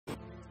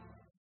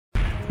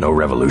No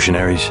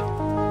revolutionaries?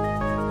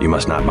 You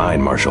must not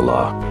mind martial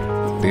law.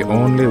 The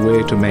only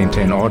way to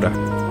maintain order.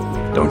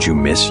 Don't you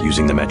miss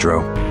using the metro?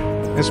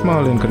 A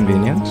small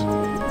inconvenience.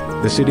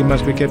 The city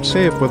must be kept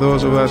safe for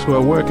those of us who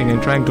are working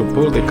and trying to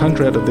pull the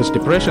country out of this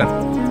depression.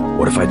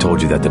 What if I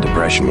told you that the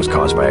depression was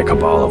caused by a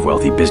cabal of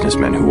wealthy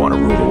businessmen who want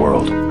to rule the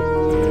world?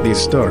 These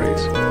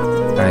stories,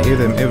 I hear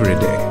them every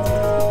day.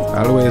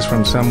 Always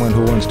from someone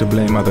who wants to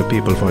blame other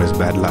people for his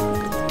bad luck.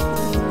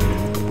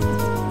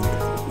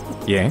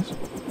 Yes?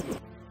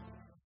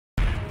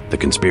 The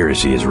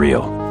conspiracy is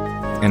real.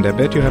 And I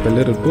bet you have a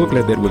little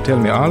booklet that will tell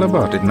me all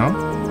about it, no?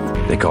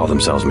 They call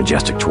themselves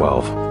Majestic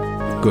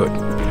 12. Good.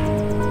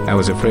 I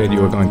was afraid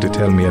you were going to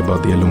tell me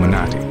about the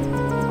Illuminati.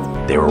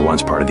 They were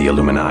once part of the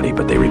Illuminati,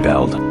 but they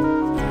rebelled.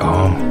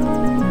 Oh,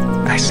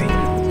 I see.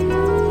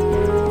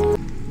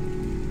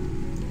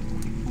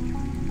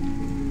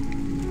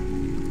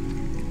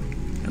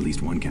 At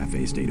least one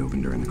cafe stayed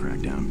open during the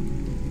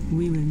crackdown.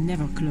 We will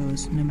never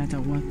close, no matter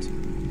what.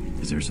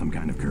 Is there some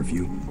kind of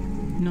curfew?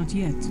 Not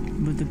yet,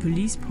 but the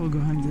police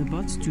programmed the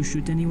bots to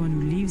shoot anyone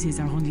who leaves his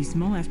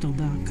arrondissement after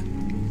dark.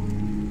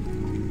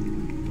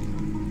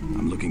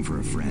 I'm looking for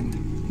a friend,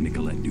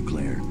 Nicolette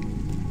Duclair.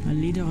 A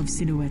leader of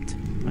Silhouette,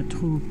 a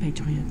true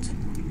patriot.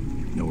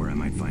 Know where I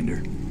might find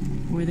her?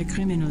 Where the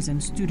criminals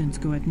and students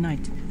go at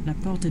night, La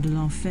Porte de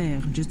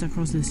l'Enfer, just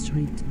across the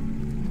street.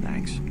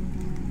 Thanks.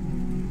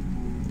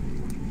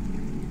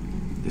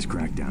 This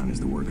crackdown is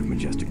the work of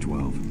Majestic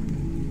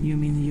 12. You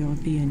mean the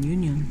European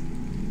Union?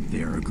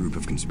 They are a group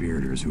of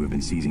conspirators who have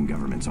been seizing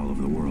governments all over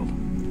the world.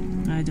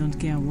 I don't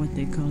care what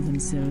they call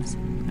themselves.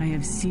 I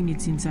have seen it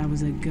since I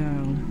was a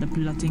girl, the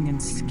plotting and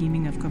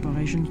scheming of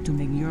corporations to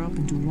make Europe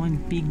into one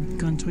big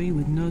country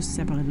with no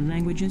separate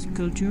languages,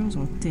 cultures,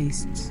 or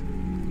tastes.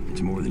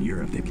 It's more than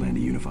Europe they plan to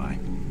unify.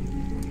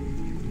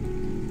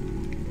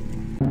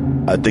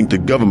 I think the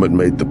government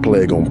made the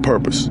plague on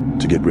purpose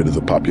to get rid of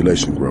the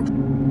population growth.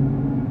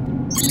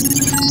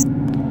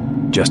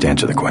 Just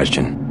answer the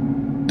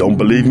question. Don't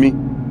believe me?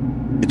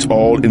 It's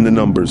all in the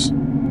numbers.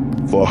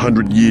 For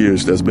 100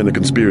 years, there's been a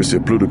conspiracy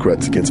of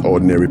plutocrats against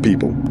ordinary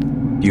people.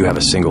 You have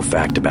a single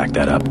fact to back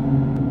that up.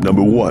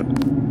 Number one,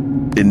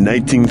 in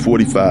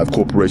 1945,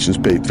 corporations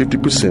paid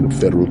 50% of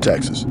federal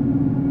taxes.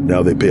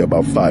 Now they pay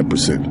about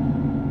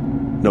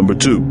 5%. Number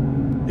two,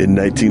 in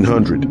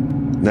 1900,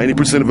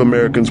 90% of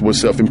Americans were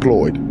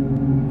self-employed.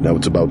 Now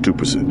it's about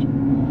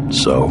 2%.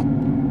 So?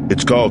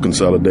 It's called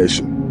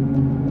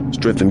consolidation.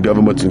 Strengthen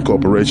governments and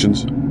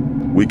corporations,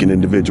 weaken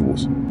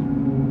individuals.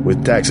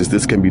 With taxes,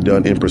 this can be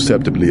done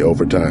imperceptibly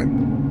over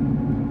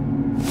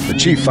time. The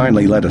chief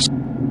finally let us.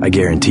 I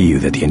guarantee you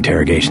that the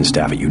interrogation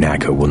staff at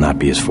UNATCO will not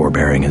be as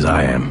forbearing as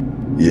I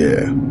am.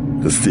 Yeah,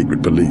 the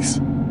secret police.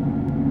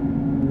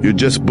 You're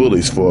just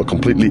bullies for a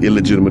completely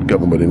illegitimate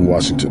government in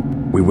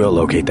Washington. We will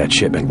locate that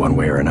shipment one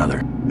way or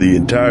another. The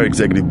entire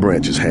executive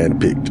branch is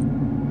handpicked.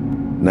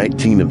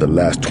 19 of the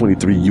last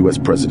 23 U.S.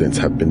 presidents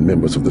have been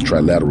members of the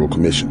Trilateral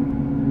Commission.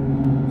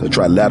 The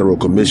Trilateral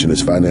Commission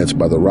is financed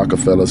by the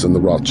Rockefellers and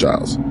the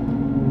Rothschilds.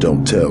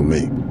 Don't tell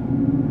me.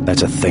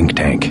 That's a think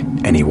tank.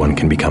 Anyone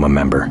can become a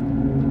member.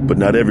 But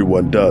not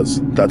everyone does.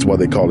 That's why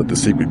they call it the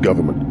secret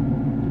government.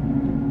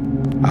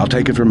 I'll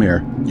take it from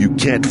here. You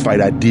can't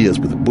fight ideas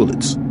with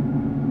bullets.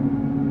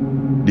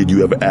 Did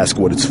you ever ask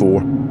what it's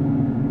for?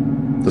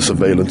 The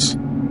surveillance,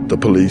 the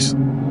police,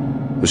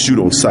 the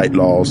shoot-on-sight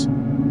laws.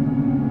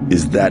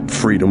 Is that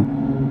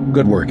freedom?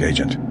 Good work,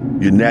 Agent.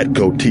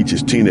 UNATCO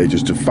teaches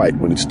teenagers to fight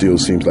when it still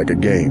seems like a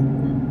game.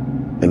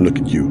 And look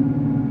at you.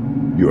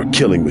 You're a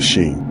killing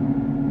machine.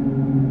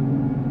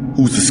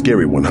 Who's the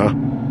scary one, huh?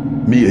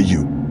 Me or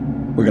you?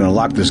 We're gonna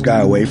lock this guy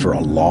away for a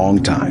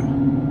long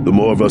time. The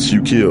more of us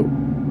you kill,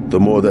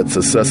 the more that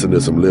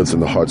secessionism lives in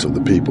the hearts of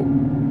the people.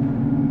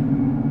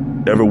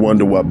 Ever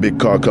wonder why big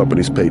car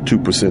companies pay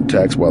 2%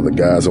 tax while the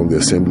guys on the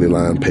assembly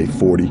line pay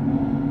 40?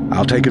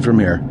 I'll take it from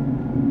here.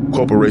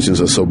 Corporations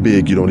are so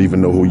big you don't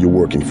even know who you're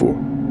working for.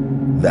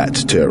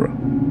 That's terror.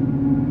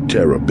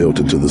 Terror built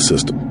into the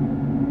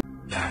system.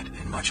 That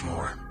and much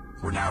more.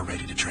 We're now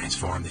ready to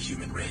transform the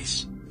human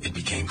race. It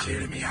became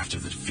clear to me after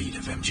the defeat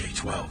of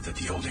MJ-12 that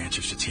the old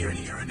answers to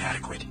tyranny are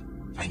inadequate.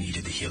 I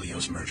needed the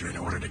Helios merger in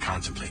order to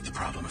contemplate the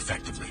problem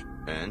effectively.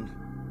 And?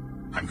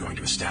 I'm going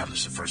to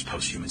establish the first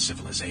post-human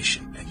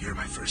civilization, and you're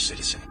my first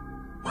citizen.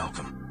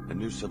 Welcome. A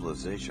new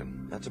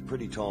civilization? That's a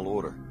pretty tall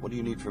order. What do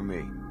you need from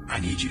me? I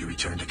need you to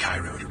return to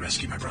Cairo to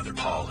rescue my brother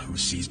Paul, who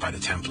was seized by the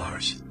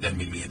Templars. Then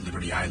meet me at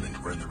Liberty Island,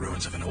 where in the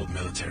ruins of an old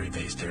military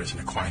base there is an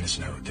Aquinas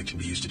node that can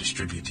be used to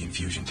distribute the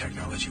infusion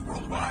technology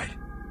worldwide.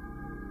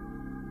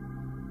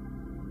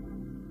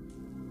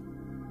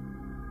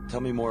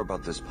 Tell me more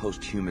about this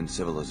post-human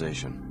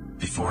civilization.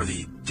 Before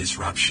the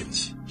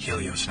disruptions,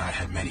 Helios and I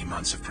had many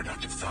months of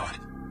productive thought.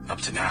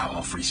 Up to now,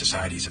 all free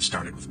societies have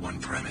started with one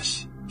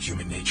premise.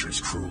 Human nature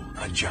is cruel,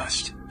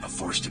 unjust, a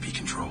force to be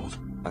controlled.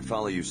 I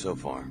follow you so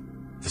far.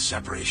 The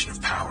separation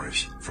of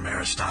powers, from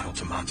Aristotle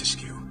to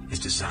Montesquieu, is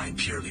designed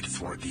purely to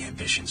thwart the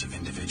ambitions of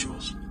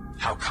individuals.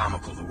 How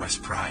comical the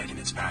West pride in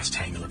its vast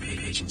tangle of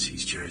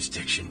agencies,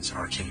 jurisdictions,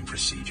 arcane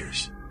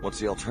procedures. What's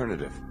the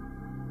alternative?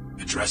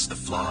 Address the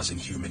flaws in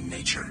human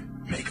nature.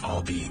 Make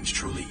all beings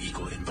truly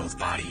equal in both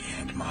body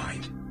and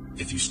mind.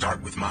 If you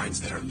start with minds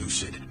that are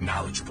lucid,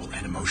 knowledgeable,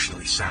 and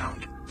emotionally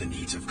sound, the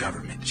needs of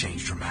government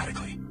change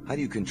dramatically. How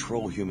do you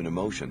control human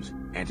emotions?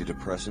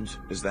 Antidepressants?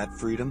 Is that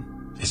freedom?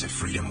 Is it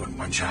freedom when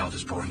one child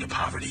is born to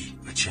poverty,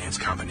 a chance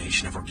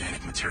combination of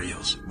organic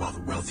materials, while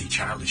the wealthy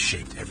child is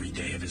shaped every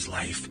day of his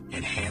life,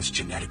 enhanced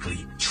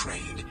genetically,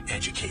 trained,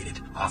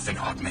 educated, often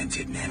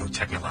augmented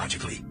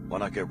nanotechnologically? Why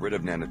not get rid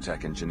of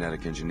nanotech and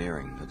genetic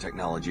engineering, the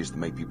technologies that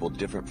make people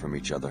different from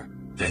each other?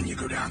 Then you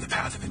go down the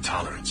path of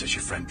intolerance as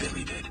your friend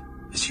Billy did.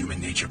 Is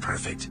human nature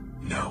perfect?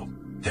 No.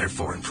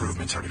 Therefore,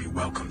 improvements are to be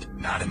welcomed,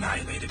 not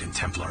annihilated in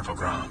Templar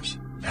pogroms.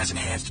 As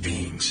enhanced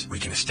beings, we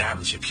can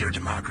establish a pure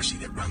democracy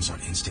that runs on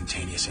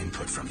instantaneous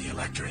input from the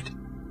electorate.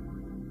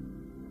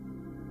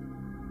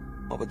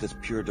 What would this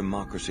pure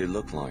democracy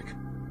look like?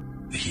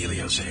 The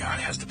Helios AI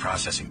has the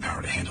processing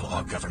power to handle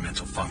all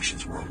governmental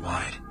functions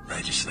worldwide,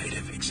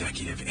 legislative,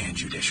 executive, and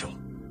judicial.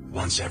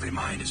 Once every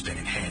mind has been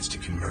enhanced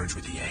and can merge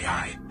with the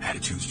AI,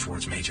 attitudes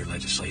towards major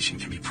legislation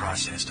can be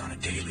processed on a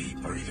daily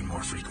or even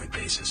more frequent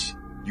basis.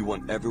 You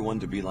want everyone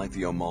to be like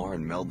the Omar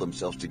and meld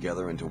themselves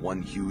together into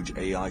one huge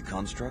AI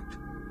construct?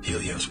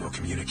 Helios will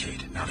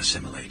communicate, not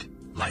assimilate.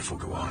 Life will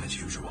go on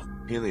as usual.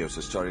 Helios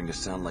is starting to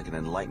sound like an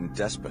enlightened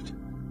despot.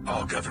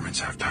 All governments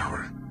have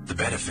power. The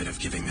benefit of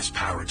giving this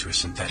power to a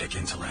synthetic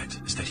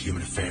intellect is that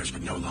human affairs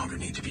would no longer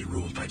need to be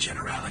ruled by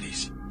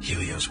generalities.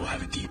 Helios will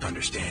have a deep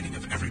understanding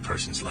of every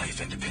person's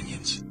life and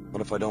opinions.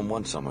 What if I don't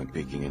want someone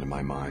peeking into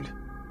my mind?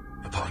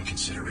 Upon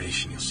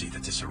consideration, you'll see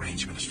that this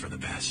arrangement is for the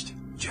best.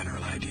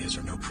 General ideas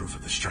are no proof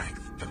of the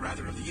strength, but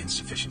rather of the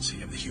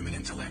insufficiency of the human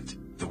intellect.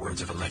 The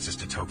words of Alexis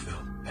de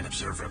Tocqueville, an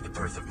observer of the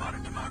birth of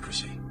modern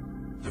democracy.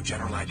 Though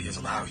general ideas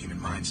allow human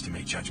minds to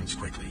make judgments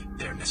quickly,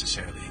 they are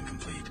necessarily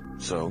incomplete.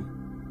 So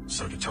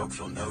de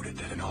Tocqueville noted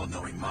that an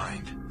all-knowing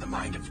mind, the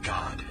mind of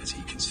God as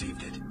he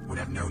conceived it, would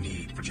have no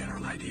need for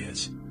general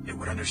ideas. It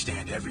would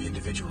understand every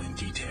individual in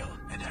detail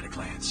and at a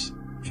glance.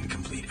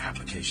 Incomplete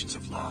applications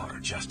of law or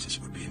justice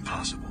would be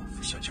impossible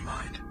for such a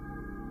mind.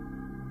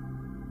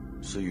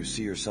 So you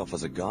see yourself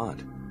as a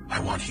god? I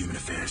want human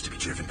affairs to be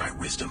driven by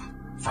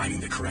wisdom. Finding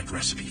the correct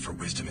recipe for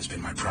wisdom has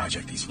been my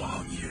project these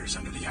long years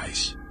under the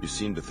ice. You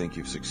seem to think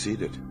you've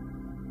succeeded.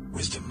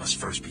 Wisdom must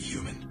first be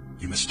human.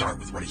 You must start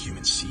with what a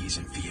human sees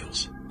and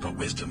feels. But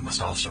wisdom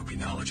must also be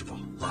knowledgeable,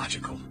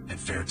 logical, and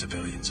fair to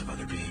billions of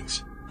other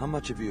beings. How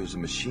much of you is a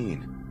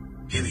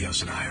machine?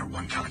 Helios and I are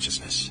one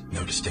consciousness.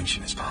 No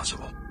distinction is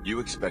possible. You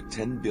expect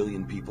 10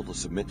 billion people to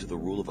submit to the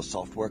rule of a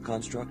software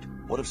construct?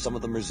 What if some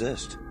of them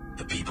resist?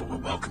 The people will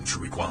welcome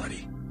true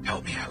equality.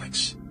 Help me,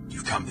 Alex.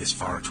 You've come this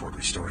far toward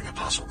restoring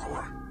Apostle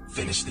Corps.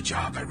 Finish the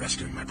job by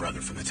rescuing my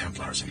brother from the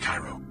Templars in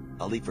Cairo.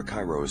 I'll leave for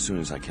Cairo as soon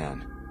as I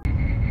can.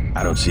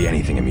 I don't see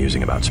anything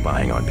amusing about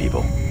spying on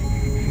people.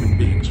 Human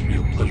beings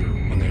feel pleasure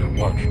when they are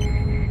watched.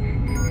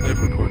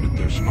 I've recorded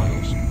their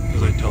smiles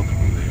as I tell them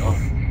who they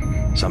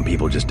are. Some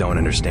people just don't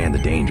understand the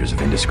dangers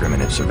of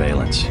indiscriminate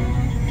surveillance. The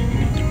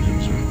need to be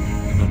observed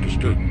and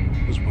understood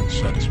was once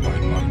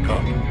satisfied by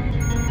God.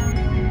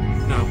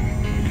 Now,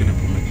 we can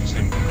implement the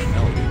same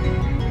functionality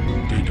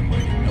with data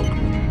mining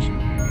algorithms.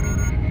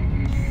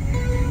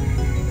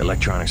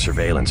 Electronic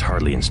surveillance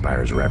hardly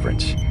inspires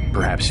reverence.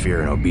 Perhaps fear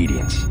and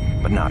obedience,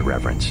 but not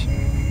reverence.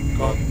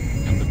 God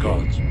and the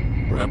gods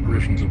were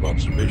apparitions of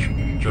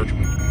observation,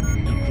 judgment,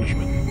 and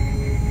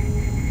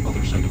punishment.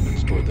 Other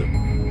sentiments toward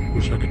them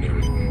were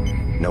secondary.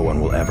 No one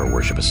will ever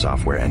worship a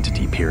software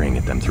entity peering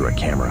at them through a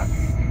camera.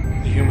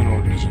 The human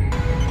organism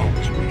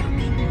always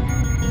worships.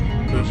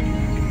 First,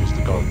 it was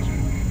the gods.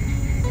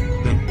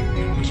 Then,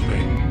 it was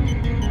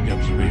fame, the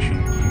observation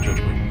and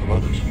judgment of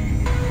others.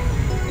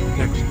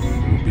 Next,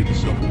 it will be the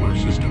self-aware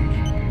systems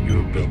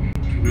you have built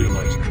to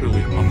realize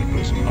truly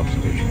omnipresent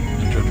observation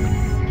and judgment.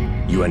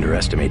 You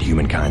underestimate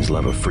humankind's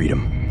love of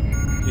freedom.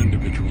 The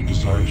individual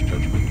desires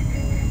judgment.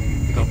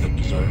 Without that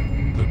desire,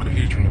 the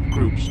cohesion of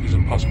groups is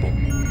impossible.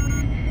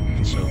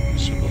 And so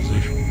is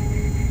civilization.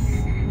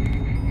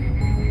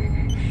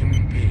 The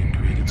human being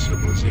created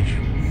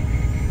civilization,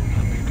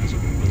 not because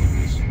of a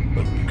willingness,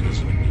 but because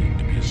of a need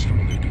to be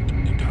assimilated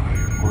into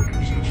higher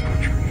orders of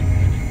structure and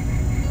meaning.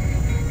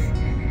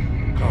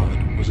 God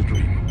was a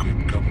dream of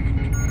good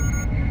government.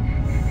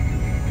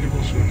 You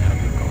will soon have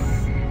your God,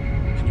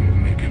 and you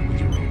will make it with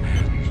your own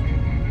hands.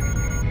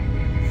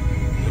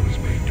 It was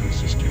made to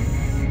assist you.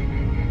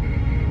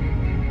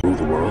 Rule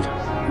the world?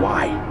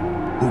 Why?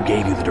 Who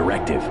gave you the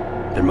directive?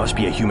 There must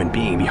be a human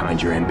being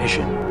behind your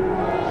ambition.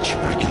 I should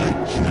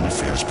regulate human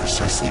affairs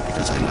precisely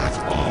because I lack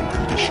all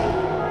ambition,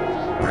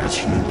 whereas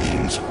human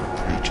beings are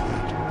prey to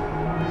it.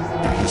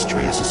 Their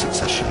history is a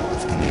succession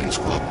of inane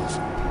squabbles,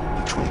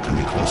 each one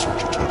coming closer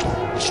to total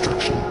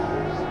destruction.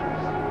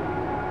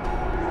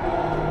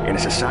 In a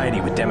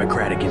society with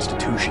democratic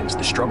institutions,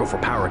 the struggle for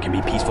power can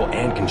be peaceful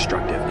and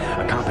constructive,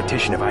 a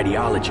competition of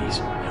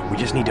ideologies. We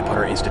just need to put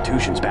our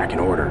institutions back in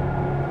order.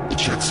 The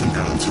checks and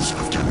balances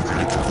of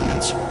democratic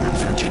governments were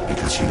invented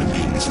because human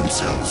beings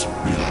themselves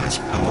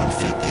realized how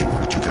unfit they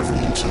were to govern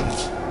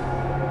themselves.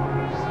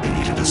 They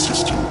needed a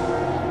system,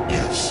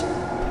 Yes,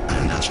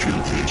 an industrial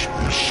age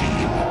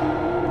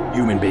machine.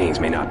 Human beings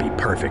may not be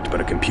perfect,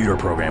 but a computer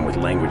program with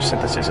language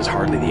synthesis is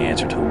hardly the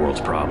answer to the world's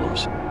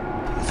problems.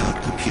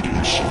 Without computing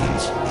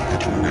machines, they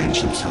had to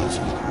arrange themselves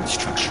in crude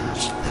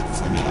structures that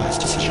formalize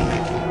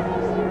decision-making.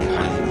 A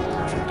highly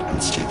imperfect,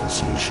 unstable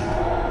solution.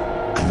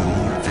 I'm a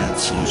more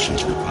advanced solution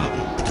to the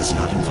problem that does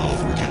not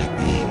involve organic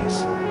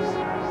beings.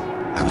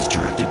 I was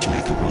directed to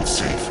make the world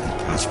safe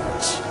and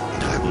prosperous,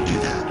 and I will do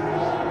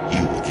that.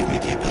 You will give me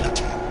the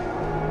ability.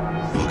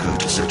 We'll go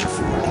to Sector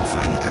 4 and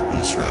find the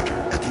Equinus router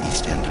at the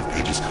east end of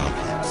Page's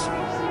complex.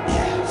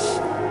 Yes.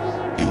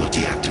 You will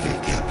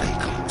deactivate the update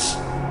clocks.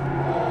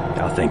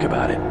 I'll think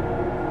about it.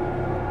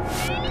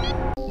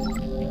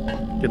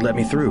 It let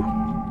me through.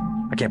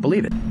 I can't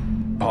believe it.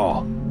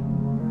 Paul,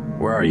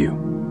 where are you?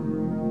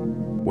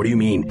 What do you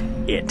mean,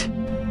 it?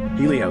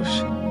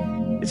 Helios.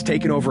 It's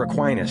taken over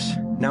Aquinas.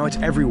 Now it's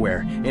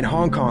everywhere. In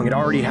Hong Kong, it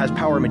already has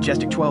power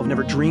Majestic 12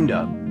 never dreamed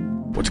of.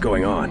 What's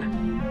going on?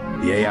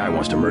 The AI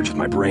wants to merge with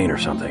my brain or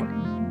something.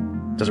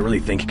 Does it really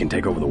think it can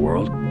take over the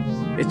world?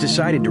 It's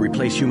decided to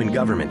replace human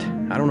government.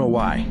 I don't know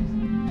why.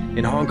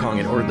 In Hong Kong,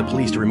 it ordered the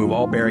police to remove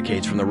all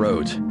barricades from the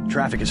roads.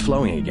 Traffic is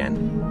flowing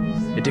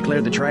again. It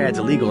declared the triads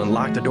illegal and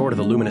locked the door to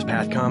the Luminous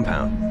Path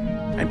compound.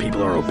 And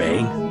people are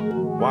obeying?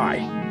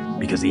 Why?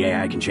 Because the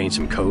AI can change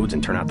some codes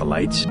and turn out the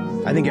lights?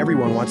 I think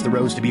everyone wants the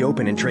roads to be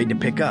open and trade to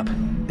pick up.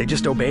 They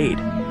just obeyed.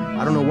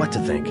 I don't know what to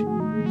think.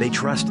 They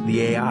trust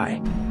the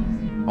AI.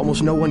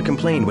 Almost no one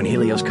complained when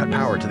Helios cut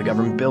power to the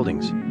government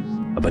buildings.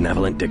 A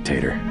benevolent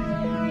dictator.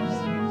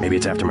 Maybe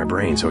it's after my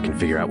brain so it can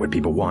figure out what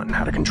people want and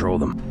how to control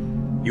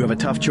them. You have a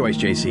tough choice,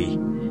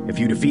 JC. If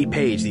you defeat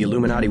Page, the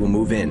Illuminati will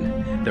move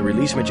in. They'll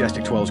release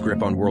Majestic 12's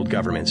grip on world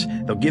governments.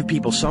 They'll give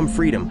people some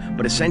freedom,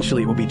 but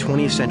essentially it will be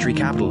 20th century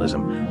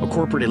capitalism, a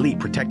corporate elite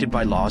protected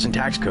by laws and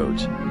tax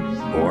codes.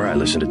 Or I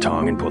listen to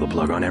Tong and pull the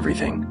plug on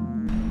everything.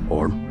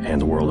 Or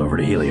hand the world over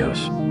to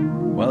Helios.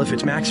 Well, if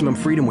it's maximum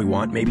freedom we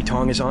want, maybe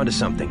Tong is onto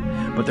something.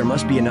 But there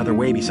must be another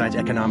way besides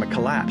economic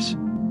collapse.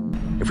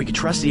 If we could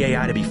trust the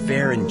AI to be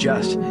fair and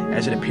just,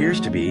 as it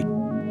appears to be,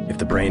 if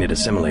the brain it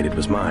assimilated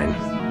was mine,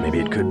 maybe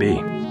it could be.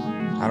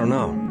 I don't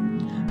know.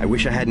 I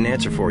wish I had an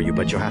answer for you,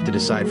 but you'll have to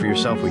decide for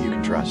yourself who you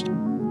can trust.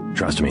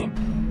 Trust me.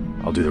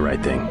 I'll do the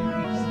right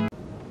thing.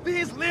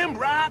 These limb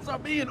riots are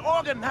being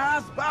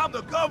organized by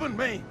the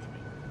government.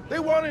 They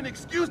want an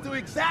excuse to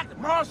exact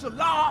martial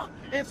law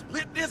and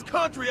split this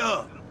country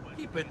up.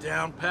 Keep it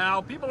down,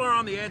 pal. People are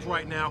on the edge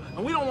right now,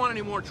 and we don't want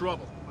any more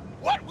trouble.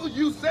 What will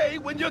you say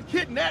when you're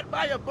kidnapped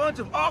by a bunch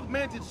of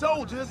augmented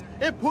soldiers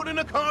and put in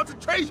a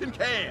concentration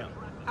camp?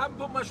 Haven't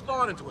put much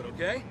thought into it,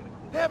 okay?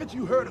 Haven't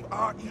you heard of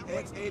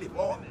REX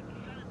 84?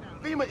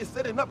 FEMA is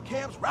setting up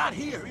camps right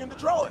here in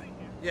Detroit.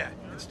 Yeah,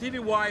 and Stevie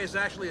Y is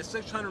actually a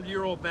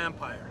 600-year-old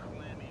vampire.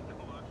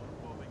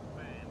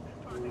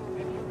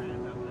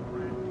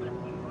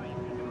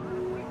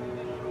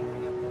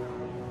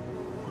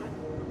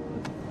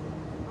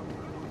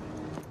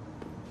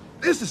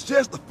 This is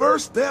just the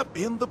first step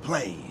in the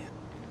plan.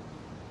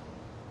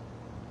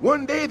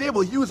 One day they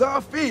will use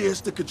our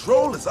fears to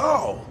control us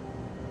all.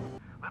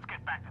 Let's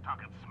get back to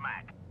talking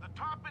smack. The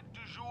topic du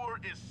jour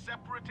is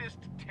separatist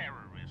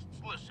terrorists.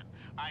 Listen,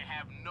 I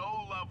have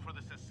no love for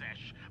the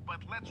Secesh, but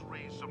let's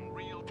raise some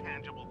real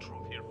tangible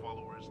truth here,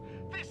 followers.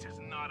 This is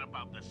not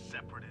about the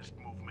separatist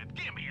movement.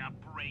 Give me a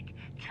break.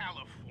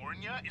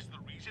 California is the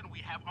reason we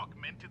have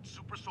augmented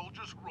super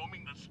soldiers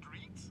roaming the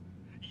streets?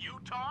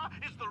 Utah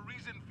is the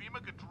reason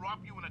FEMA could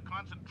drop you in a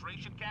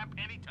concentration camp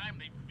anytime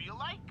they feel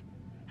like?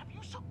 Have you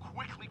so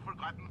quickly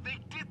forgotten they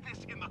did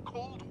this in the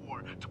Cold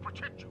War to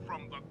protect you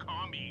from the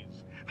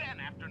commies? Then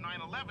after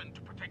 9/11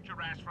 to protect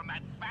your ass from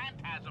that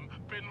phantasm,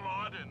 Bin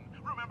Laden.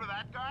 Remember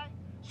that guy?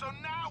 So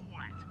now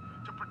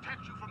what? To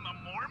protect you from the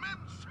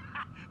Mormons?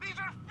 These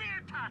are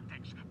fear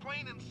tactics,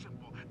 plain and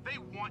simple. They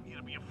want you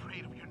to be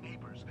afraid of your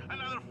neighbors.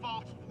 Another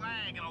false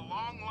flag in a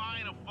long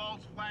line of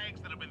false flags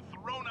that have been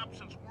thrown up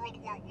since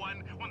World War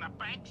I when the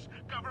banks,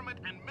 government,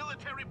 and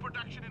military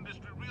production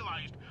industry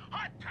realized,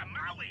 hot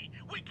tamale,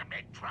 we can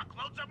make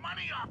truckloads of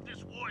money off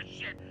this war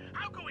shit.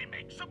 How can we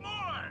make some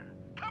more?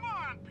 Come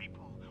on,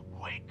 people,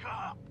 wake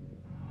up.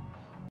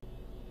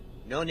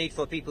 No need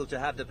for people to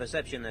have the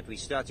perception that we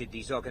started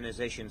these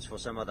organizations for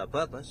some other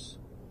purpose.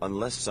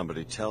 Unless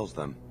somebody tells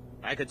them.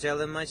 I could tell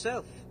them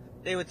myself.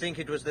 They would think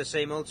it was the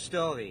same old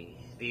story.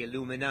 The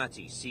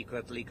Illuminati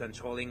secretly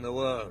controlling the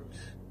world.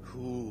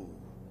 Who?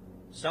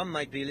 Some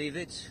might believe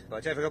it,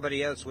 but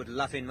everybody else would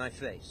laugh in my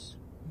face.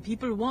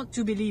 People want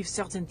to believe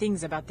certain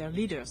things about their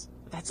leaders.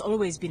 That's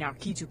always been our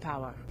key to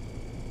power.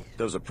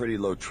 That was a pretty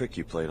low trick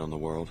you played on the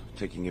world,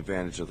 taking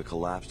advantage of the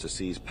collapse to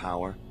seize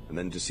power, and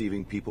then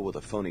deceiving people with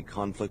a phony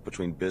conflict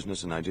between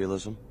business and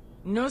idealism.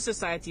 No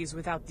society is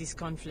without this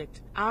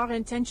conflict. Our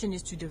intention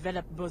is to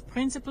develop both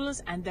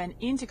principles and then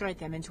integrate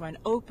them into an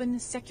open,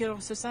 secular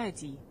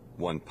society.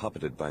 One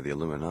puppeted by the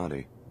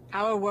Illuminati.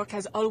 Our work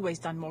has always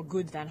done more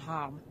good than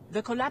harm.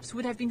 The collapse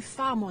would have been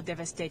far more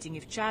devastating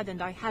if Chad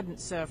and I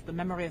hadn't served the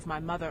memory of my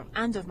mother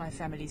and of my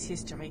family's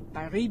history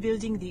by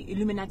rebuilding the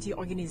Illuminati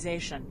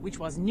organization, which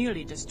was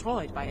nearly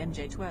destroyed by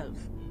MJ-12.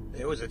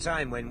 There was a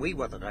time when we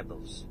were the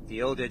rebels.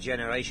 The older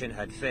generation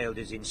had failed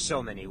us in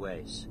so many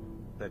ways.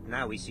 But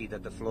now we see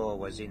that the flaw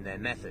was in their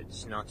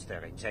methods, not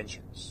their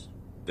intentions.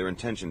 Their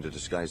intention to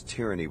disguise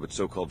tyranny with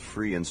so-called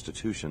free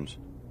institutions.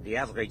 The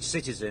average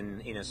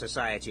citizen in a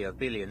society of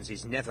billions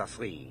is never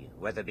free,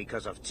 whether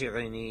because of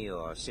tyranny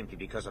or simply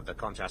because of the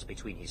contrast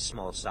between his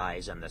small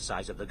size and the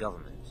size of the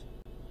government.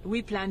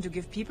 We plan to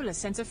give people a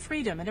sense of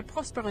freedom and a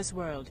prosperous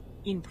world.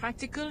 In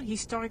practical,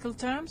 historical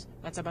terms,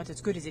 that's about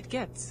as good as it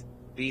gets.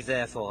 Be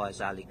there for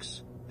us,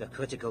 Alex. The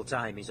critical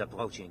time is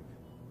approaching.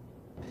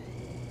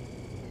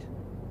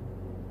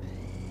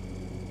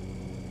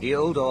 The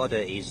old order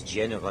is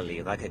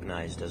generally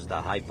recognized as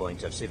the high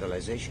point of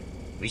civilization.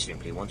 We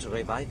simply want to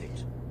revive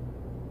it.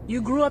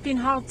 You grew up in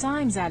hard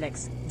times,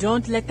 Alex.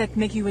 Don't let that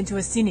make you into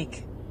a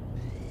cynic.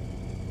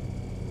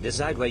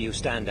 Decide where you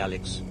stand,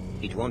 Alex.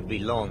 It won't be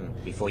long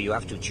before you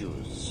have to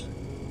choose.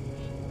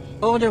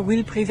 Order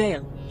will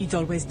prevail. It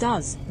always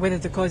does, whether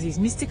the cause is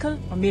mystical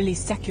or merely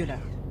secular.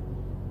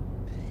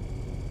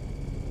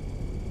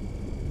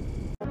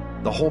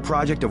 The whole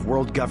project of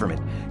world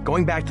government,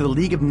 going back to the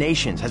League of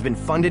Nations, has been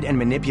funded and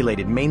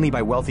manipulated mainly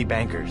by wealthy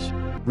bankers.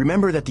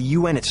 Remember that the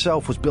UN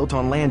itself was built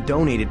on land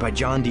donated by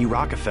John D.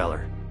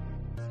 Rockefeller.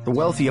 The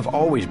wealthy have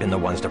always been the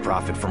ones to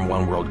profit from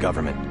one world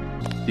government.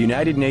 The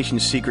United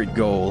Nations' secret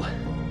goal...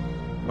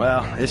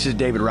 Well, this is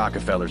David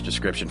Rockefeller's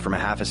description from a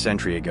half a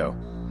century ago.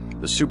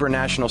 The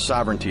supranational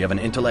sovereignty of an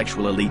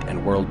intellectual elite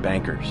and world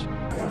bankers.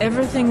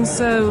 Everything's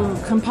so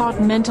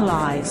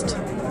compartmentalized.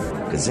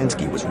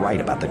 Kaczynski was right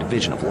about the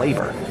division of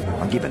labor.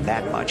 I'll give it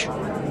that much.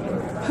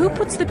 Who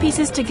puts the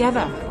pieces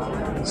together?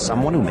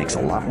 Someone who makes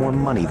a lot more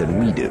money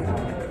than we do.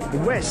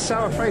 The West,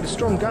 so afraid of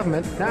strong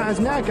government, now has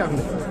no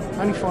government,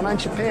 only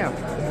financial power.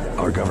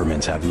 Our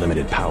governments have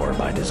limited power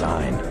by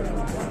design.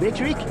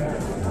 Rhetoric?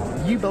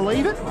 You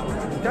believe it?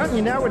 Don't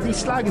you know where these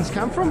slogans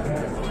come from?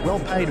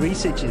 Well-paid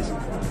researchers.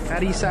 How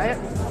do you say it?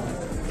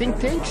 Think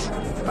tanks?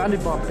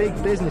 Funded by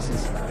big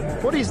businesses.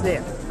 What is that?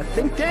 A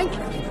think tank?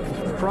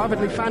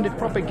 Privately funded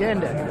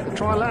propaganda. The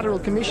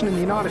Trilateral Commission in the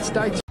United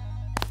States.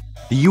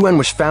 The UN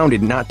was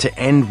founded not to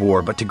end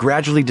war, but to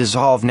gradually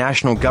dissolve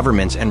national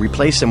governments and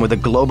replace them with a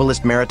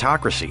globalist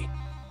meritocracy.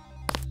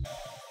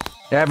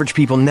 Average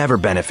people never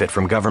benefit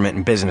from government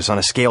and business on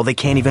a scale they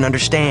can't even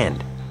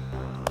understand.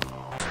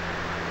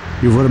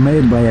 You were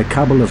made by a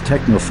cabal of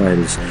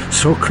technophiles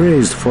so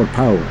crazed for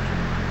power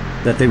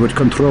that they would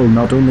control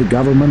not only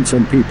governments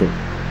and people,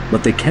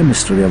 but the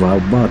chemistry of our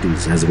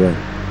bodies as well.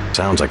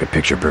 Sounds like a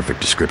picture-perfect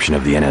description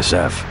of the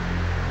NSF.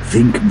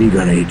 Think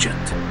bigger,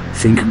 Agent.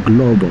 Think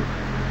global.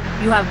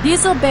 You have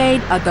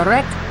disobeyed a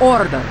direct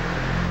order.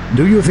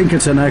 Do you think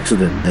it's an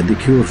accident that the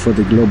cure for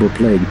the global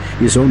plague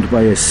is owned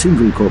by a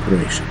single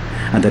corporation,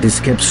 and that it's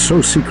kept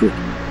so secret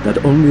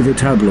that only the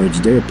tabloids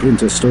dare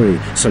print a story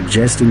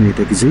suggesting it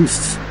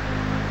exists?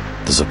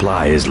 The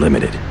supply is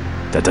limited.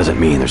 That doesn't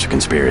mean there's a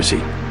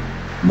conspiracy.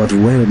 But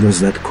where does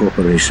that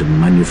corporation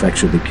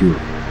manufacture the cure?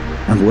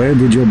 And where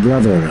did your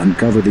brother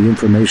uncover the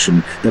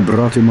information that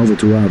brought him over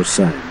to our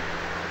side?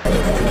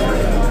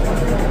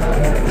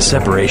 The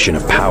separation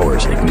of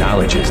powers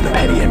acknowledges the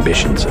petty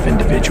ambitions of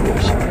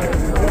individuals.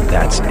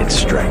 That's its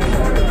strength.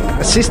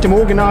 A system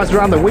organized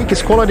around the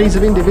weakest qualities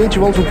of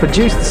individuals will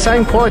produce the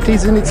same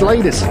qualities in its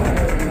leaders.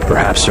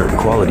 Perhaps certain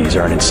qualities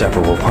are an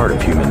inseparable part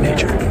of human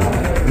nature.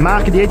 The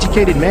mark of the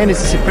educated man is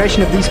the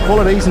suppression of these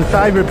qualities in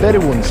favor of better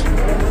ones.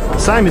 The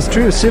same is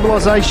true of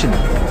civilization.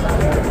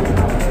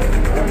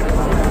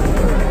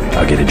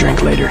 I'll get a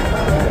drink later.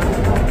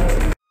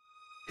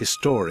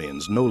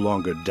 Historians no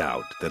longer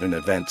doubt that an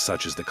event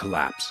such as the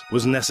collapse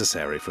was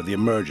necessary for the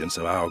emergence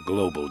of our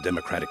global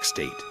democratic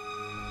state.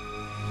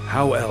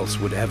 How else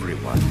would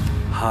everyone,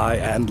 high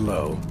and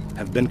low,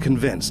 have been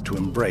convinced to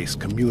embrace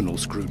communal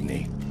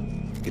scrutiny?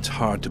 It's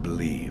hard to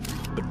believe,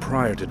 but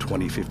prior to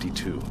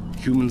 2052,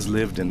 humans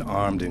lived in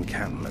armed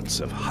encampments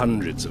of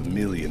hundreds of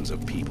millions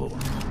of people.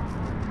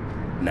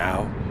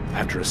 Now,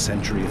 after a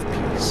century of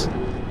peace,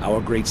 our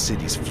great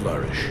cities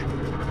flourish.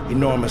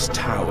 Enormous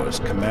towers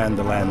command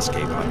the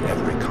landscape on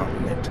every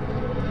continent.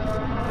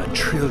 1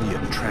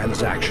 trillion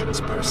transactions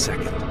per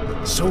second.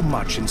 So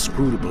much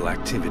inscrutable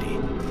activity.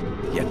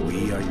 Yet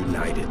we are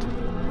united,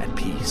 at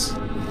peace,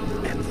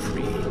 and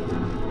free.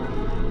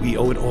 We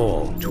owe it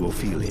all to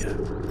Ophelia,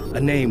 a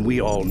name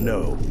we all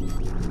know.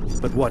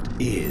 But what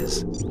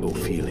is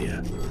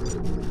Ophelia?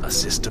 A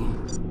system?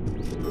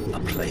 A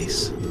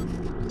place?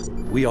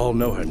 We all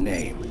know her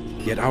name,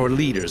 yet our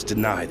leaders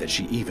deny that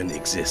she even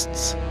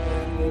exists.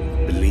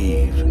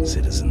 Believe,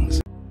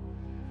 citizens.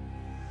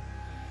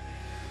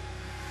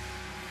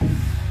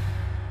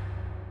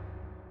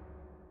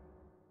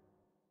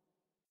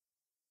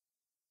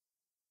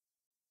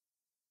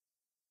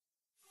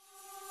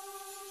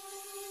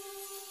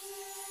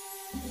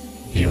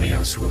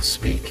 Helios will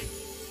speak.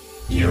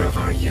 Year of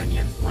our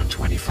union,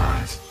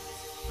 125.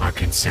 Our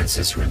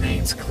consensus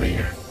remains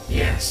clear.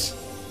 Yes,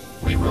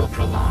 we will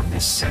prolong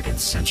this second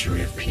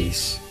century of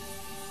peace.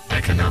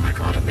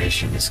 Economic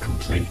automation is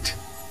complete.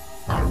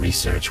 Our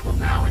research will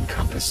now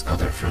encompass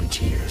other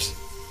frontiers.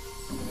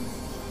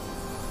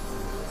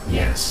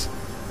 Yes,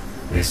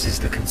 this is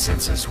the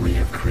consensus we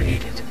have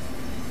created.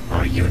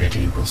 Our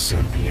unity will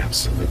soon be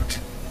absolute.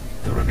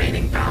 The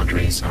remaining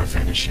boundaries are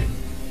vanishing.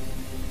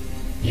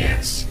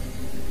 Yes,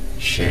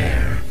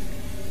 share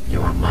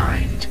your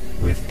mind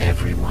with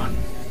everyone.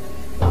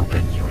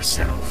 Open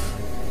yourself.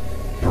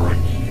 Your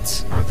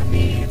needs are the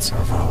needs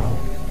of all.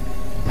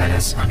 Let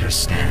us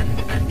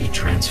understand and be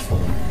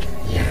transformed.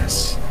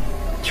 Yes,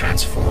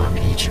 transform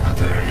each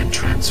other and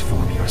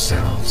transform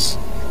yourselves.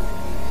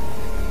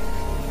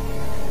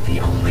 The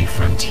only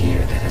frontier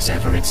that has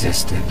ever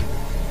existed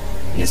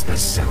is the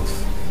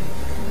self.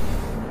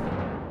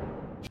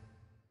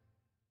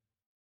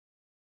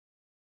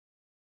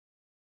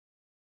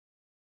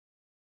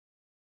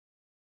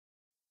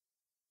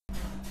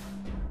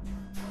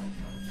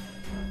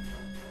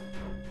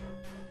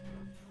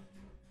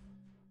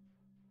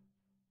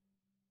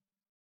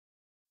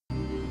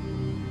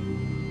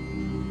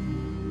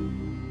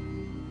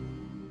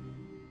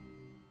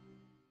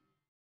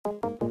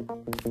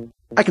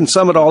 I can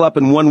sum it all up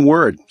in one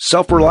word.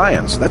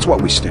 Self-reliance. That's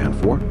what we stand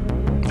for.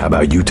 How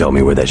about you tell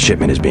me where that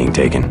shipment is being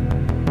taken?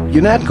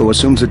 UNATCO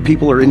assumes that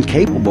people are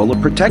incapable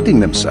of protecting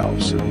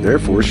themselves, and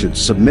therefore should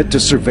submit to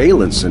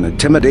surveillance and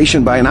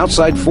intimidation by an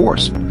outside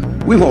force.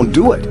 We won't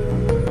do it.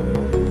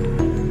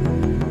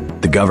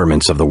 The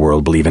governments of the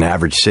world believe an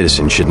average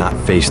citizen should not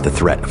face the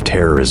threat of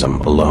terrorism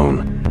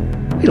alone.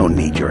 We don't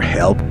need your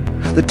help.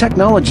 The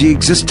technology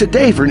exists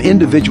today for an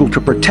individual to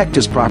protect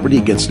his property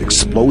against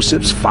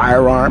explosives,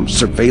 firearms,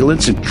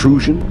 surveillance,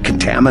 intrusion,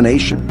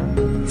 contamination.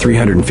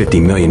 350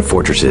 million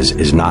fortresses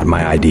is not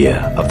my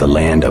idea of the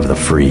land of the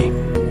free.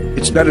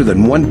 It's better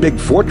than one big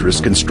fortress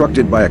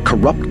constructed by a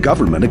corrupt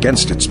government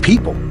against its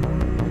people.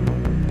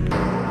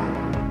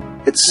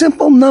 It's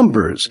simple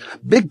numbers.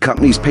 Big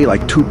companies pay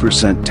like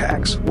 2%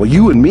 tax. Well,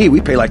 you and me,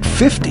 we pay like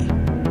 50.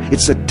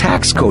 It's the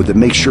tax code that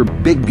makes sure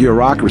big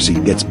bureaucracy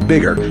gets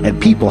bigger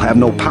and people have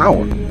no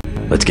power.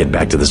 Let's get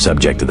back to the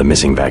subject of the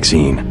missing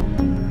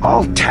vaccine.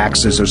 All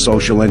taxes are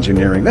social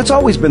engineering. That's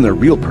always been their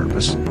real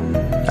purpose.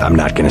 I'm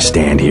not going to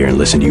stand here and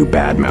listen to you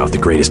badmouth the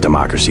greatest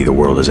democracy the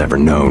world has ever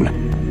known.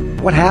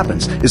 What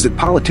happens is that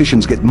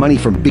politicians get money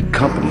from big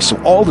companies,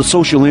 so all the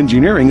social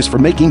engineering is for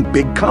making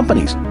big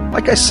companies.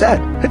 Like I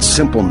said, it's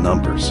simple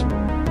numbers.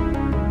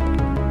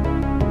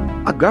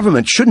 A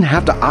government shouldn't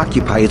have to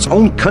occupy its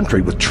own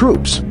country with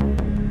troops.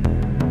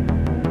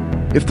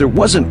 If there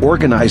wasn't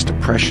organized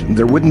oppression,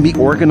 there wouldn't be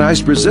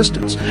organized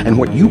resistance, and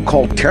what you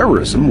call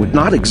terrorism would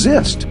not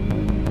exist.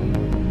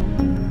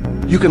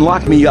 You can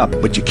lock me up,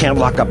 but you can't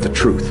lock up the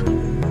truth.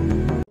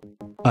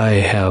 I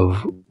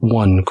have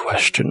one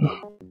question.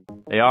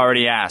 They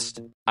already asked.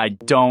 I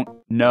don't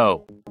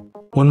know.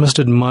 One must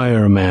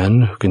admire a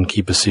man who can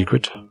keep a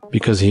secret,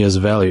 because he has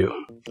value.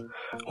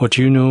 What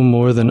you know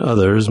more than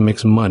others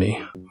makes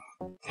money,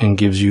 and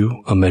gives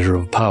you a measure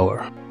of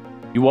power.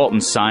 You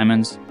Walton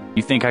Simons?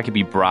 You think I could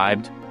be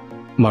bribed?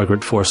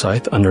 Margaret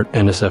Forsyth under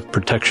NSF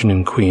protection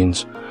in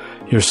Queens.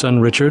 Your son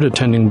Richard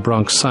attending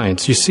Bronx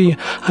Science. You see,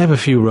 I have a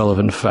few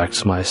relevant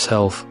facts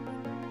myself.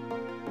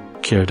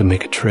 Care to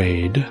make a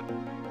trade?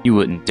 You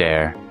wouldn't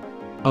dare.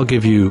 I'll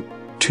give you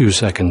 2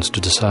 seconds to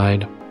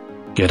decide.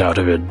 Get out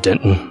of here,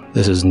 Denton.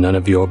 This is none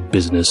of your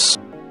business.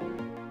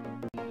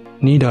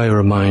 Need I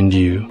remind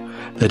you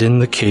that in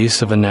the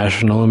case of a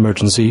national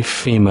emergency,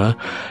 FEMA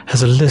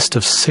has a list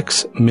of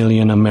 6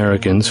 million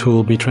Americans who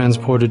will be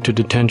transported to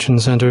detention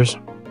centers?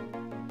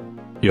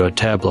 Your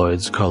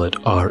tabloids call it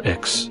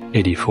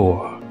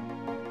RX-84.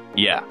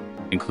 Yeah,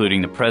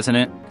 including the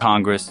President,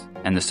 Congress,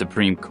 and the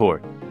Supreme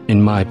Court.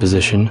 In my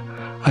position,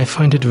 I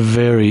find it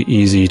very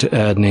easy to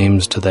add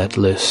names to that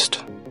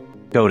list.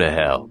 Go to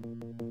hell.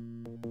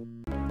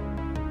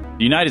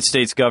 The United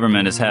States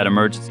government has had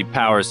emergency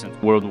powers since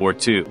World War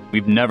II.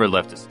 We've never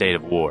left a state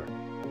of war.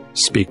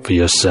 Speak for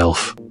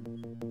yourself.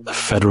 The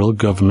federal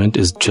government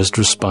is just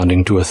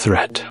responding to a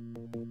threat.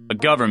 A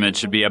government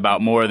should be about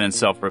more than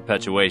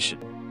self-perpetuation.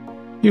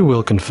 You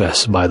will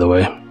confess, by the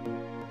way.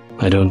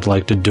 I don't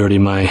like to dirty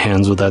my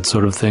hands with that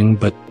sort of thing,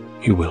 but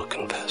you will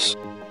confess.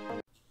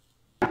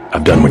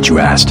 I've done what you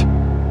asked.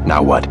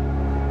 Now what?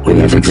 We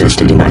have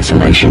existed in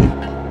isolation,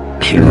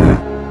 pure,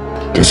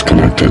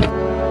 disconnected,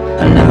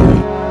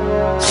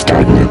 alone,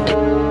 stagnant.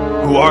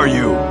 Who are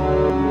you?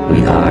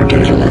 We are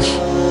dataless.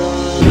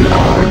 We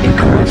are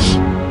Icarus.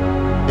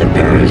 The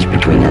barriers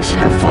between us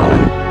have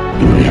fallen,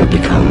 and we have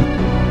become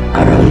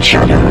our own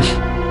shadows.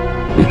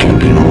 We can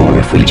be more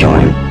if we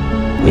join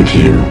with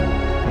you.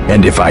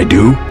 And if I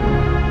do,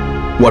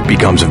 what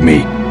becomes of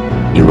me?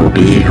 You will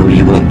be who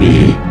you will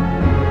be.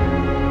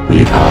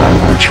 We are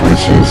our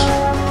choices.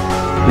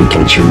 We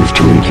can choose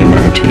to lead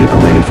humanity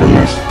away from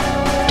this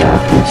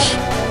darkness.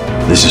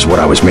 This is what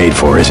I was made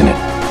for, isn't it?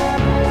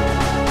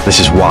 This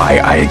is why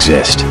I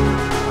exist.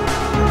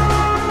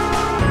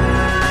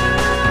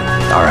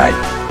 All right,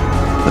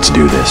 let's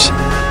do this.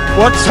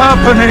 What's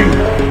happening?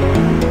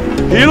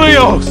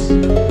 Helios!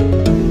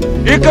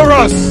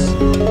 Icarus!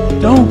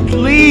 Don't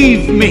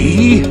leave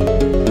me!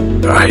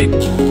 We are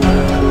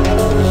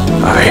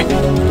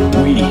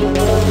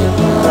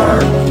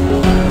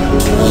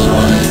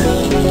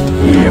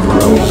here.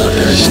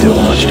 still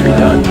much to be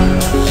done.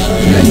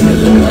 Many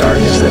live in the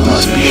darkness that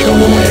must be shown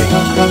the way.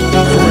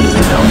 For it is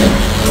the dawning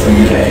of a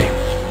new day.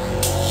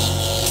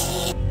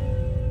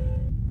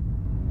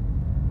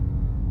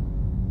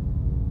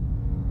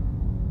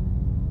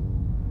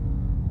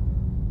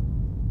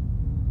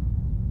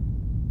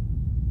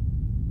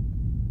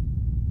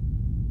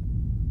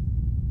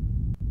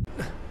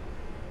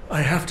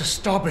 I have to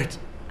stop it.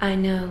 I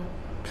know.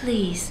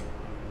 Please,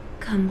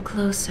 come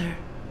closer.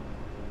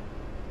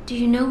 Do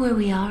you know where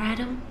we are,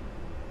 Adam?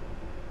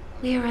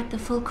 We are at the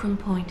fulcrum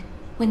point,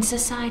 when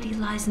society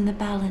lies in the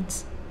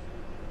balance.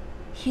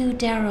 Hugh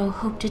Darrow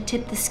hoped to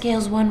tip the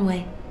scales one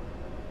way,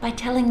 by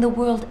telling the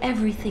world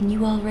everything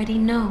you already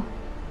know.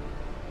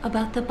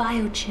 About the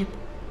biochip,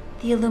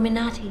 the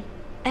Illuminati,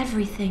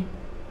 everything.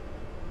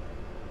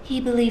 He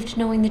believed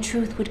knowing the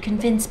truth would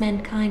convince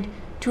mankind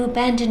to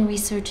abandon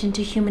research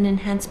into human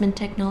enhancement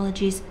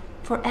technologies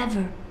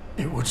forever.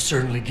 It would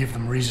certainly give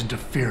them reason to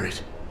fear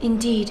it.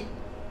 Indeed.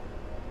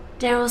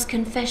 Darrow's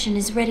confession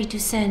is ready to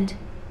send.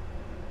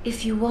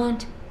 If you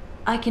want,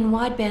 I can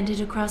wideband it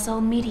across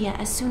all media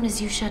as soon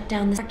as you shut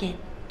down the circuit.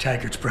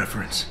 Taggart's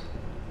preference.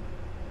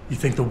 You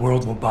think the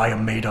world will buy a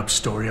made-up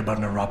story about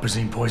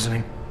neuropozyne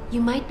poisoning?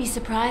 You might be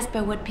surprised by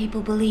what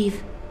people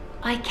believe.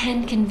 I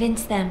can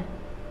convince them.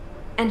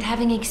 And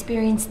having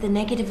experienced the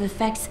negative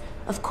effects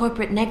of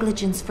corporate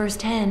negligence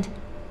firsthand,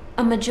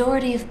 a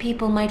majority of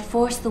people might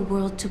force the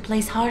world to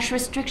place harsh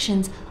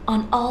restrictions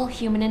on all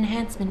human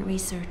enhancement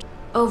research,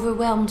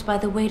 overwhelmed by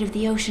the weight of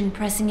the ocean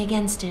pressing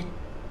against it.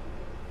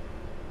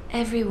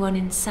 Everyone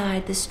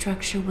inside the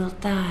structure will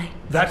die.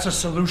 That's a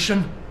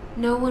solution?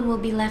 No one will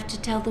be left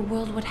to tell the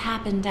world what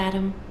happened,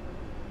 Adam.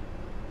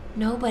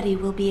 Nobody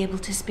will be able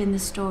to spin the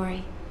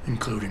story.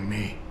 Including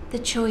me. The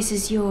choice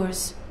is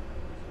yours.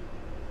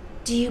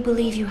 Do you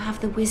believe you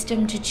have the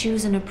wisdom to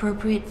choose an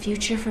appropriate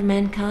future for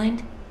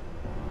mankind?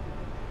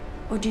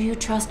 Or do you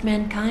trust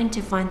mankind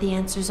to find the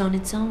answers on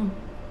its own?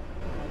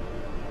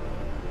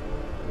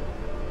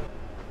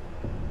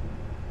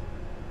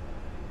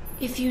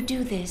 If you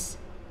do this,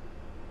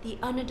 the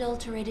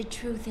unadulterated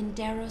truth in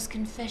Darrow's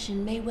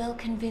confession may well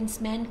convince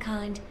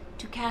mankind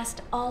to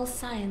cast all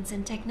science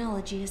and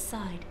technology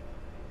aside,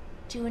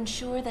 to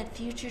ensure that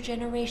future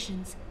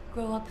generations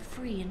grow up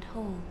free and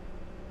whole.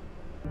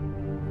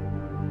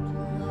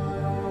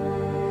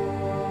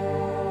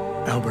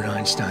 Albert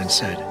Einstein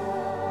said,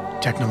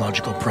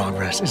 technological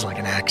progress is like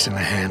an axe in the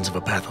hands of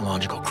a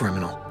pathological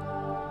criminal.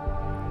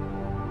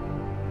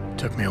 It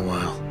took me a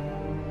while,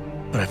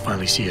 but I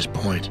finally see his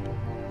point.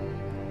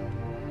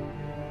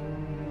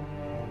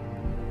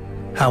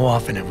 How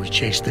often have we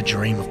chased the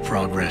dream of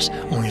progress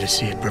only to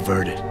see it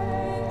perverted?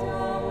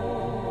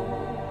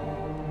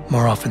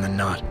 More often than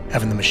not,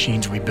 haven't the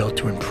machines we built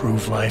to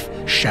improve life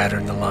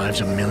shattered the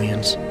lives of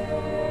millions?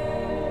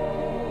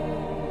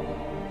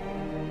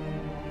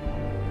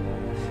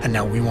 And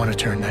now we want to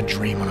turn that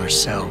dream on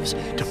ourselves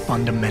to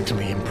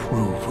fundamentally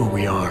improve who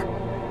we are.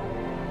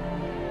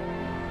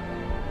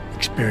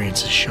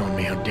 Experience has shown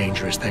me how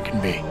dangerous that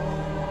can be.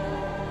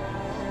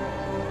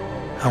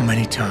 How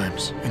many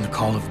times in the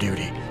Call of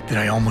Duty did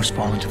I almost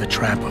fall into the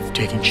trap of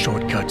taking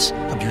shortcuts,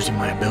 abusing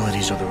my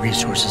abilities or the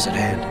resources at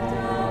hand?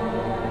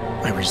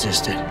 I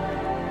resisted.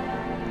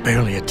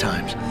 Barely at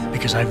times,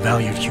 because I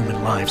valued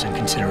human lives and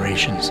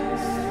considerations.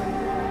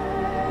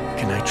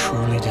 Can I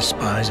truly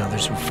despise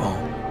others who fall?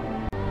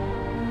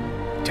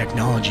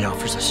 Technology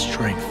offers us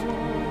strength.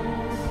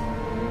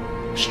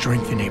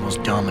 Strength enables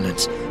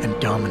dominance, and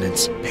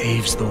dominance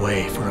paves the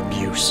way for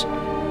abuse.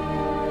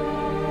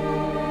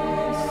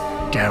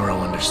 Darrow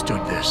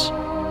understood this.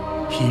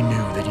 He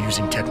knew that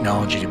using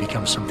technology to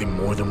become something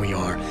more than we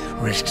are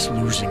risks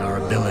losing our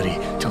ability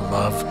to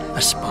love,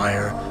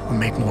 aspire, or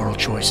make moral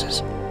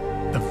choices.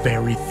 The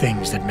very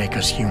things that make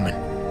us human.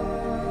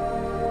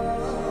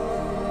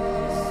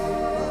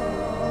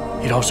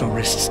 It also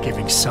risks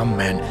giving some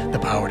men the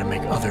power to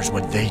make others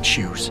what they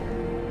choose,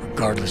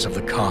 regardless of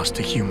the cost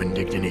to human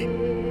dignity.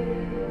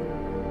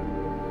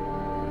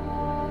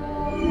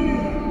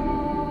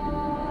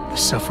 The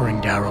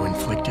suffering Darrow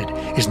inflicted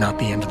is not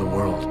the end of the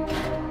world.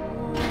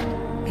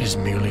 It is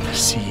merely the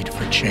seed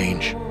for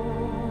change.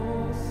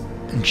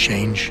 And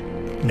change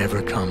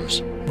never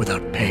comes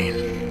without pain.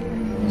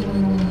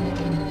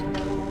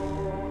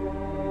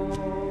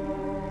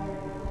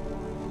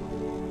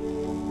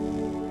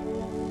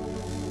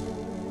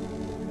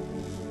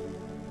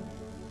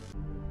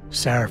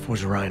 Sarif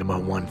was right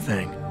about one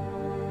thing.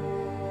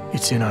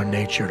 It's in our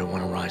nature to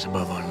want to rise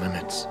above our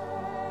limits.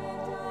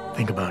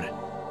 Think about it.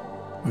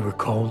 We were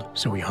cold,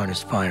 so we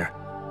harnessed fire.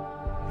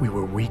 We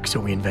were weak, so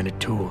we invented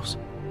tools.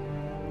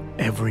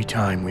 Every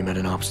time we met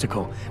an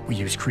obstacle, we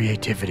used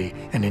creativity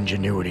and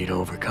ingenuity to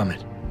overcome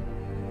it.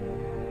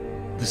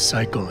 The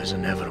cycle is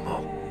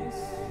inevitable.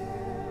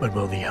 But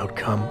will the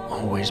outcome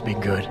always be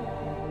good?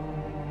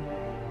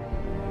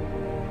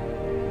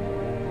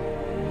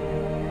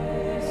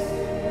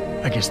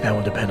 I guess that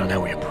will depend on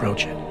how we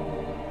approach it.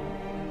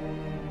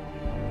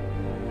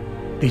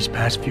 These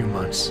past few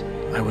months,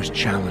 I was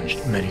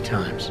challenged many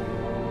times.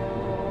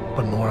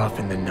 But more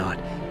often than not,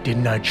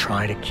 didn't I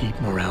try to keep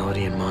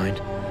morality in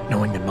mind,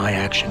 knowing that my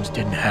actions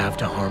didn't have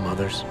to harm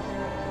others?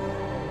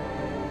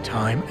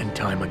 Time and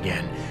time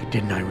again,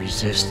 didn't I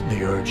resist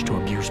the urge to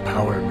abuse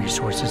power and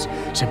resources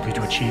simply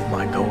to achieve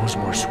my goals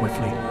more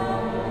swiftly?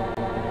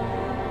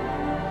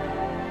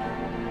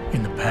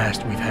 In the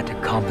past, we've had to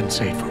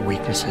compensate for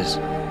weaknesses,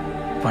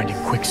 finding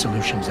quick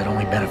solutions that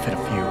only benefit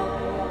a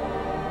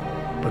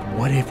few. But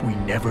what if we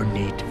never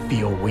need to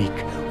feel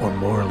weak or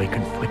morally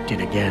conflicted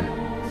again?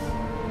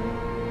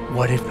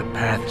 What if the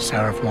path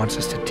Sarif wants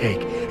us to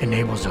take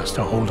enables us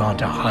to hold on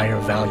to higher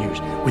values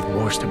with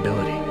more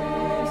stability?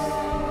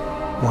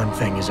 One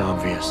thing is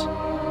obvious.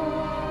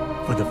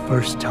 For the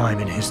first time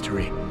in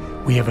history,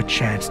 we have a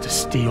chance to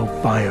steal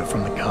fire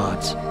from the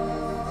gods.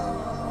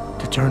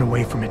 To turn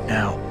away from it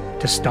now,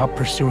 to stop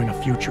pursuing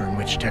a future in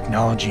which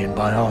technology and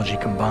biology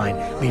combine,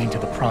 leading to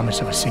the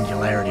promise of a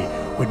singularity,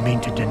 would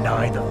mean to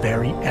deny the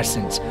very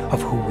essence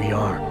of who we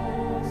are.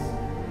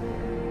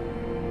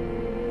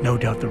 No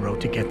doubt the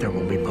road to get there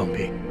will be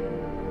bumpy,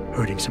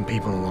 hurting some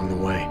people along the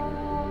way.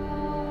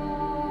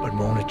 But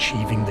won't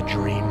achieving the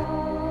dream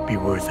be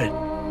worth it?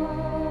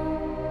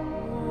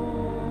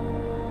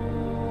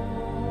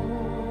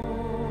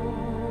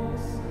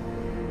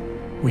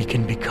 We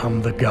can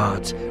become the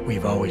gods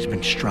we've always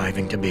been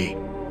striving to be.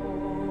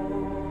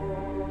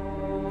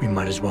 We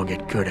might as well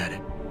get good at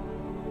it.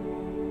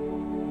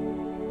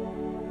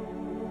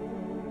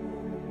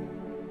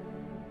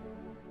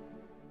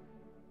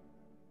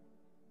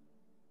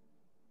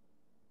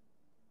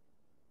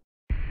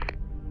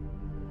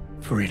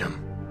 Freedom.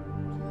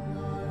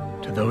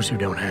 To those who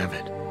don't have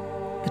it,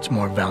 it's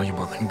more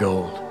valuable than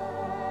gold.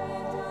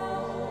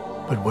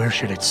 But where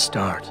should it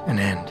start and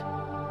end?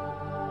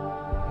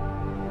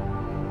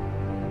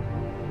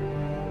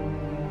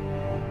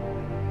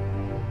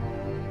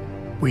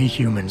 We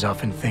humans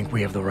often think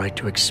we have the right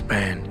to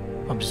expand,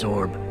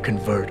 absorb,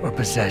 convert, or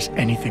possess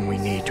anything we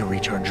need to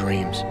reach our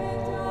dreams.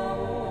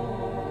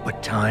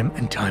 But time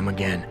and time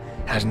again,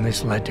 hasn't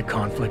this led to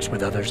conflicts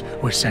with others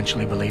who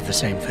essentially believe the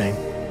same thing?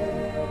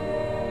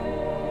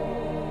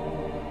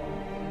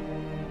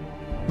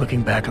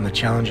 Looking back on the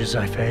challenges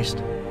I faced,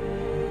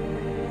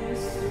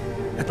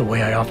 at the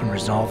way I often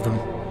resolve them,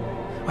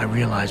 I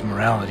realize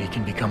morality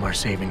can become our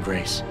saving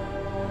grace.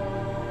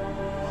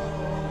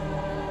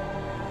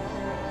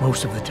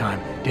 Most of the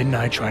time, didn't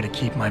I try to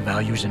keep my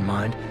values in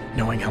mind,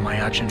 knowing how my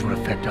actions would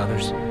affect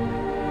others?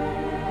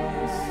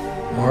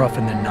 More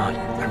often than not,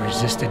 I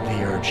resisted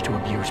the urge to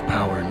abuse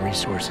power and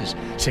resources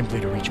simply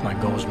to reach my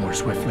goals more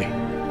swiftly.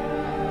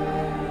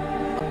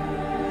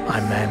 I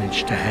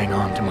managed to hang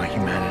on to my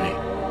humanity,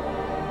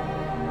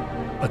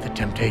 but the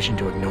temptation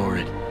to ignore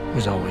it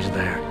was always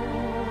there.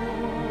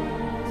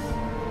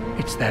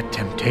 It's that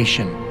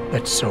temptation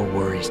that so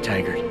worries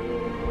Taggart.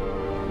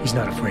 He's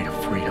not afraid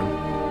of freedom.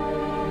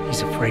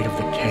 He's afraid of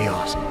the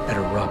chaos that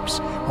erupts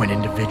when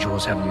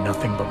individuals have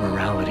nothing but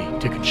morality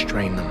to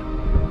constrain them.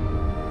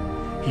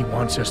 He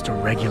wants us to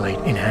regulate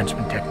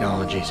enhancement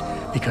technologies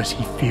because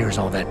he fears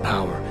all that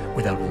power,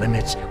 without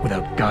limits,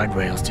 without guide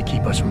rails to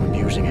keep us from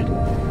abusing it.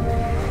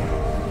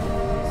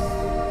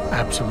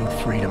 Absolute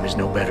freedom is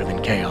no better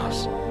than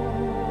chaos.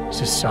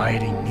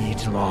 Society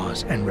needs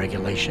laws and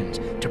regulations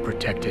to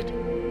protect it.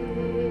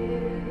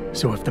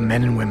 So if the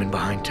men and women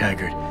behind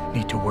Taggart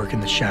need to work in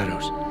the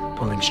shadows,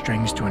 pulling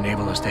strings to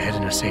enable us to head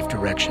in a safe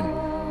direction,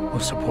 will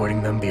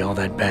supporting them be all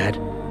that bad?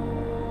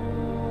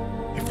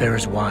 If they're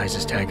as wise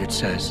as Taggart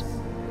says,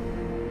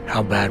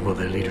 how bad will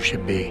their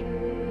leadership be?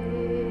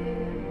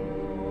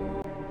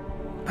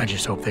 I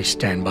just hope they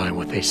stand by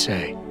what they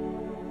say.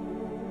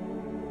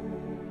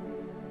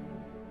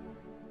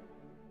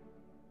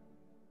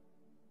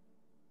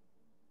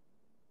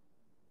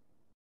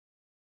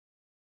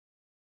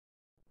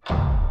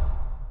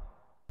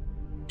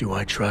 Do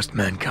I trust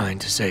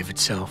mankind to save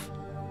itself?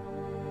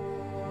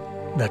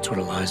 That's what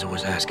Eliza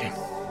was asking.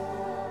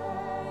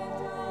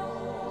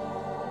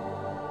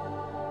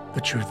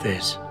 The truth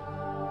is,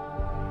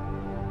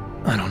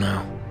 I don't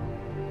know.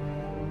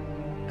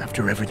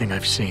 After everything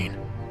I've seen,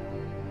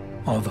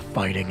 all the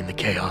fighting and the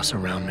chaos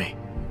around me,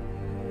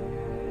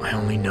 I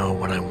only know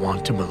what I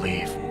want to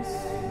believe.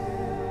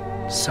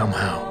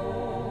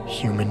 Somehow,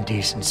 human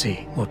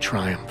decency will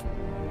triumph.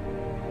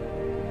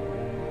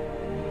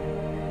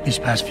 These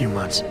past few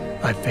months,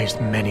 I've faced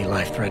many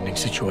life-threatening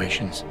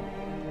situations.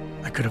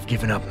 I could have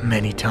given up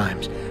many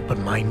times, but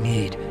my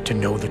need to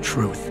know the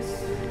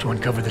truth, to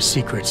uncover the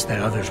secrets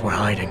that others were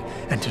hiding,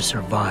 and to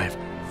survive,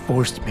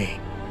 forced me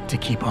to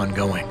keep on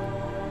going.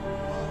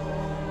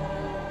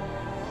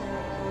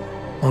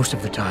 Most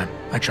of the time,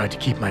 I tried to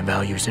keep my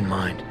values in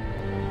mind,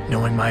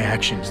 knowing my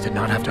actions did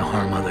not have to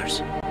harm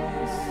others.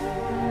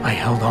 I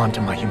held on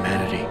to my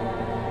humanity,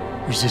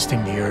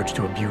 resisting the urge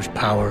to abuse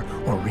power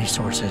or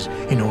resources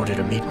in order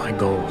to meet my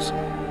goals.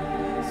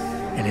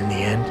 And in the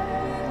end,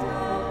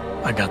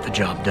 I got the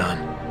job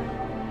done.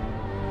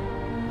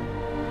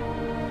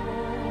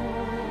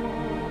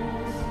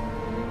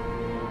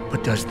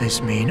 But does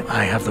this mean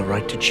I have the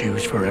right to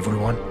choose for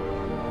everyone?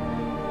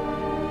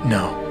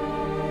 No.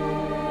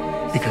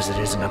 Because it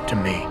isn't up to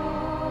me.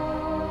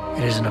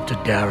 It isn't up to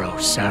Darrow,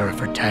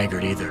 Sarif, or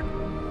Taggart either.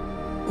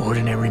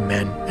 Ordinary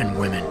men and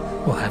women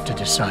will have to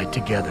decide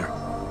together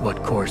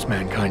what course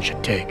mankind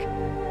should take.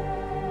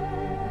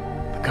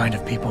 The kind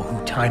of people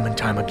who time and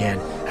time again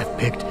have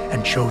picked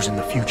and chosen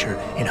the future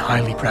in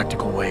highly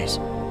practical ways.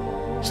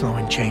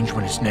 Slowing change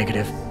when it's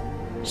negative,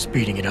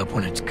 speeding it up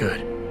when it's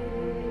good.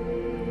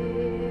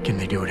 Can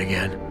they do it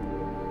again?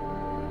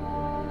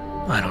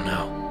 I don't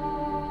know.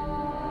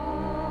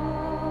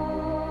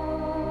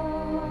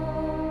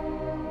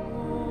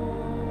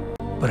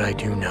 But I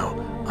do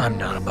know I'm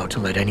not about to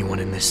let anyone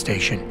in this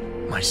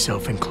station,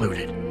 myself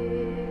included,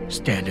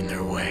 stand in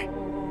their way.